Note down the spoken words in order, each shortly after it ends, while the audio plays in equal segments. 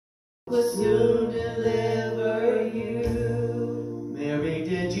will soon deliver you. Mary,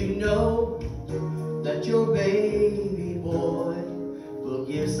 did you know that your baby boy will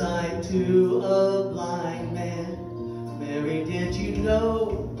give sight to a blind man? Mary, did you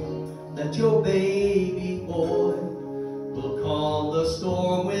know that your baby boy will calm the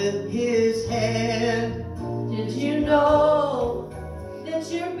storm with his hand? Did you know that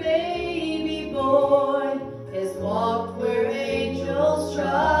your baby boy has walked where angels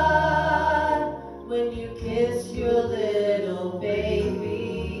trod? When you kiss your little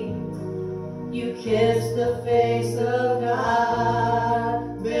baby, you kiss the face of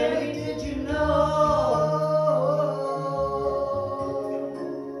God. Mary, did you know?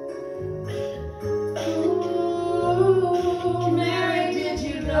 Ooh, Mary, did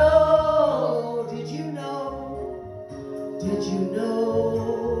you know? Did you know? Did you know?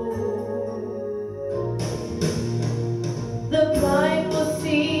 The blind will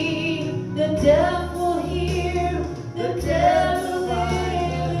see, the deaf will hear, the dead will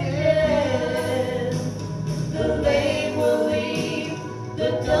live again. The lame will leap,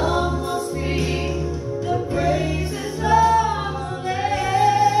 the dumb will speak, the praises of the Lamb.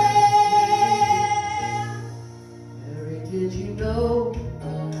 Mary, did you know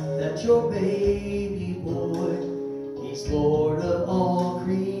that your baby boy is Lord of all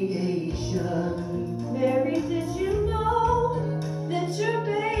creation? Mary, did you know that your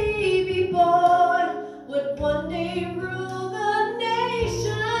baby boy would one day rule the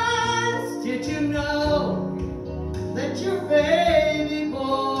nations? Did you know that your baby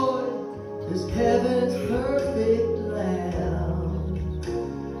boy is heaven's perfect lamb?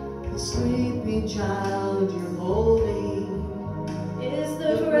 The sleeping child you're holding Is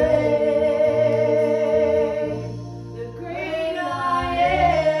the great I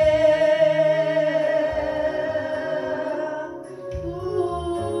am.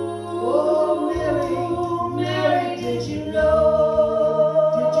 Ooh, Oh, Mary, did you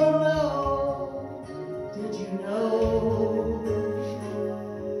know? did you know? Did you know?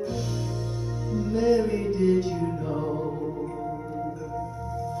 Mary, did you know?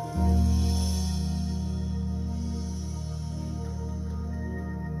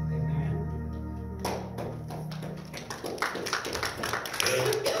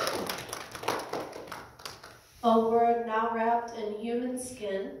 A word now wrapped in human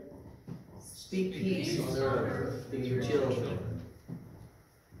skin. Speak peace on earth through your children.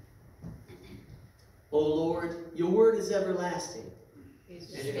 O Lord, your word is everlasting, and it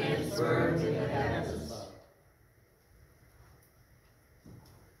stands firm in the heavens.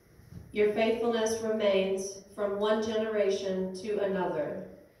 Your faithfulness remains from one generation to another.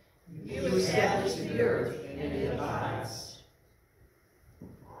 You established the earth, and it abides.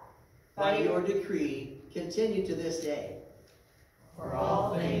 By your decree, continue to this day. For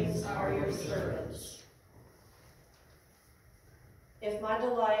all things are your servants. If my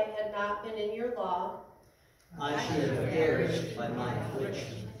delight had not been in your law, I should have perished by my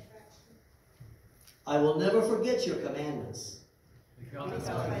affliction. I will never forget your commandments. Because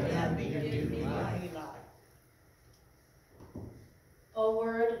I have been given me life. O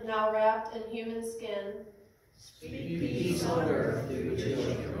word now wrapped in human skin, Speak Peace on earth through your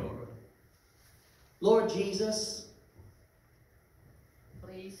children. Lord Jesus,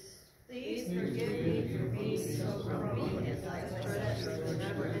 Please forgive me for being so grumpy as I express or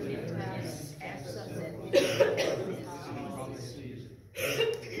remember any past acts of sin.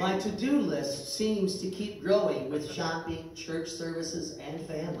 my to-do list seems to keep growing with shopping, church services, and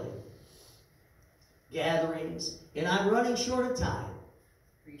family gatherings, and I'm running short of time.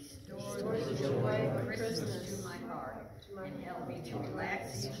 Restore the joy of Christmas to my heart and help me to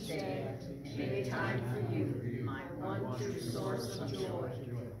relax each day and make time for you, my one true source of joy.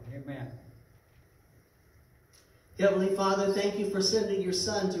 Amen. Heavenly Father, thank you for sending your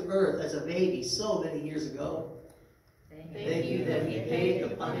Son to earth as a baby so many years ago. Thank you that he paid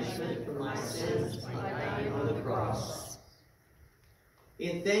the punishment for my sins by dying on the cross.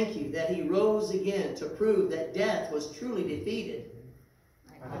 And thank you that he rose again to prove that death was truly defeated.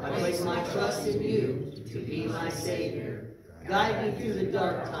 I place my trust in you to be my Savior. Guide me through the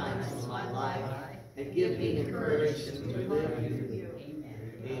dark times of my life and give me encouragement to live you.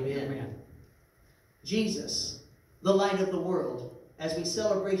 Amen. Jesus, the light of the world, as we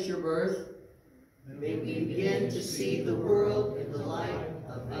celebrate your birth, may we begin to see the world in the light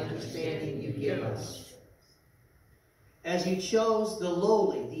of the understanding you give us. As you chose the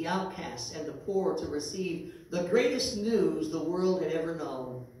lowly, the outcasts, and the poor to receive the greatest news the world had ever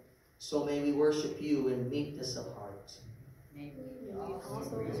known, so may we worship you in meekness of heart. May we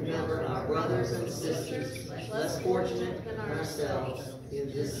also Remember our brothers and sisters less fortunate than ourselves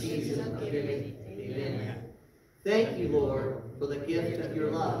in this season Thank you, Lord, for the gift of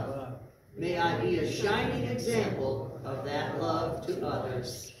your love. May I be a shining example of that love to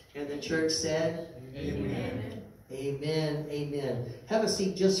others. And the church said, Amen. Amen. Amen. Have a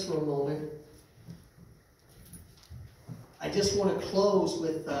seat just for a moment. I just want to close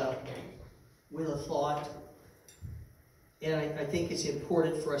with a thought. And I think it's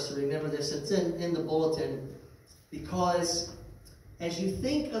important for us to remember this. It's in the bulletin. Because as you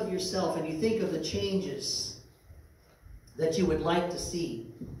think of yourself and you think of the changes that you would like to see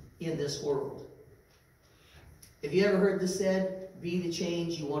in this world. Have you ever heard this said? Be the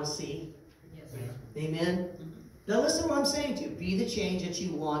change you want to see. Yes. Amen? Now listen to what I'm saying to you. Be the change that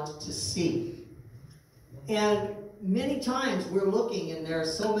you want to see. And many times we're looking and there are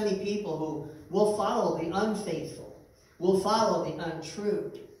so many people who will follow the unfaithful, will follow the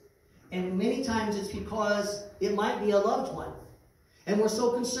untrue. And many times it's because it might be a loved one. And we're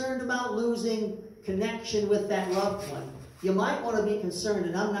so concerned about losing connection with that loved one. You might want to be concerned,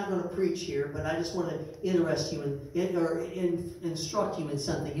 and I'm not going to preach here, but I just want to interest you in instruct you in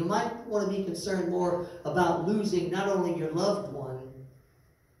something. You might want to be concerned more about losing not only your loved one,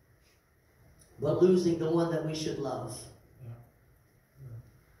 but losing the one that we should love.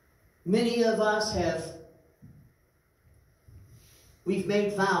 Many of us we've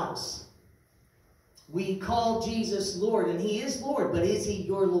made vows. We call Jesus Lord, and He is Lord, but is He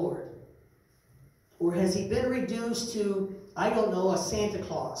your Lord? Or has He been reduced to, I don't know, a Santa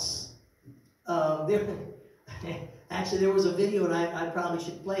Claus? Actually, there was a video, and I probably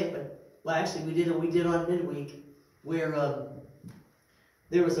should play it, but, well, actually, we did on midweek, where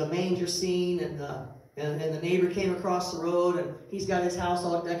there was a manger scene, and the neighbor came across the road, and he's got his house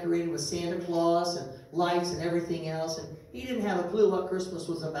all decorated with Santa Claus and lights and everything else, and he didn't have a clue what Christmas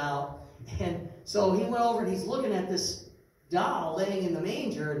was about. And so he went over and he's looking at this doll laying in the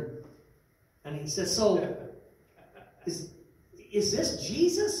manger, and he says, so, is this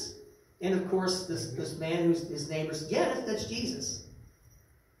Jesus? And of course, this man who's his neighbor said, yeah, that's Jesus.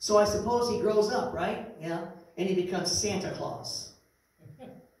 So I suppose he grows up, right? Yeah. And he becomes Santa Claus.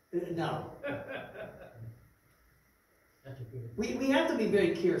 No. We have to be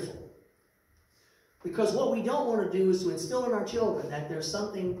very careful. Because what we don't want to do is to instill in our children that there's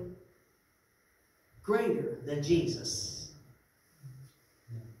something greater than Jesus.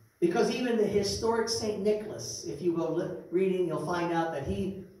 Because even the historic St. Nicholas, if you go reading, you'll find out that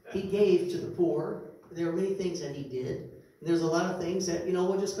he gave to the poor. There are many things that he did. There's a lot of things that,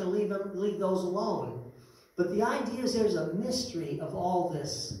 we're just going to leave those alone. But the idea is there's a mystery of all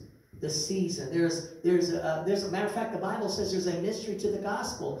this season. There's a matter of fact, the Bible says there's a mystery to the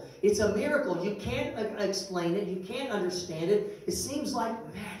gospel. It's a miracle. You can't explain it. You can't understand it. It seems like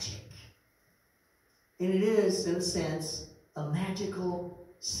magic. And it is, in a sense, a magical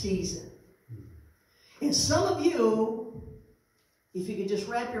season. And some of you, if you could just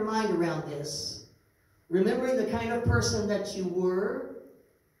wrap your mind around this, remembering the kind of person that you were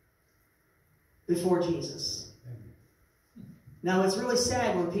before Jesus. Now, it's really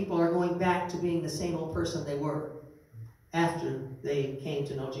sad when people are going back to being the same old person they were after they came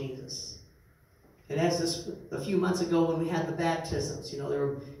to know Jesus. And as a few months ago when we had the baptisms,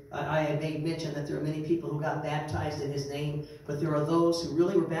 I had made mention that there are many people who got baptized in His name, but there are those who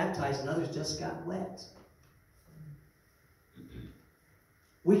really were baptized and others just got wet.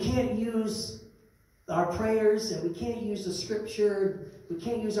 We can't use our prayers, and we can't use the Scripture. We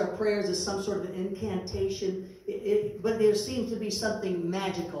can't use our prayers as some sort of an incantation. But there seems to be something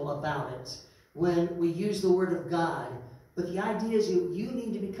magical about it when we use the Word of God. But the idea is you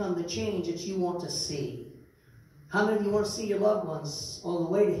need to become the change that you want to see. How many of you want to see your loved ones on the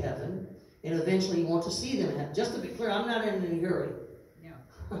way to heaven, and eventually you want to see them in heaven? Just to be clear, I'm not in any hurry. No.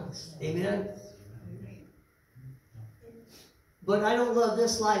 Amen? But I don't love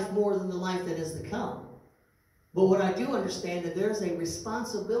this life more than the life that is to come. But what I do understand that there's a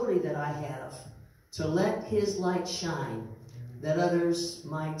responsibility that I have to let His light shine that others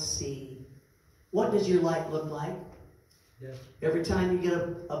might see. What does your light look like? Yes. Every time you get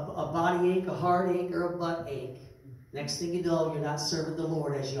a body ache, a heart ache, or a butt ache, next thing you know, you're not serving the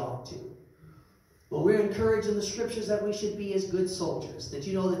Lord as you ought to. But we're encouraged in the Scriptures that we should be as good soldiers. Did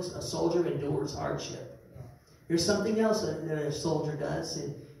you know that a soldier endures hardship? There's something else that a soldier does,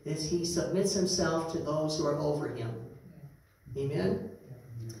 and is he submits himself to those who are over him. Amen?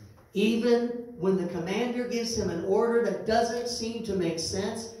 Even when the commander gives him an order that doesn't seem to make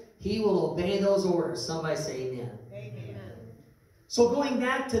sense, he will obey those orders. Somebody say amen. Amen. So going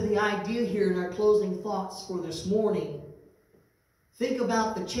back to the idea here in our closing thoughts for this morning, think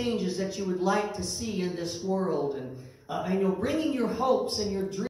about the changes that you would like to see in this world, and bringing your hopes and your dreams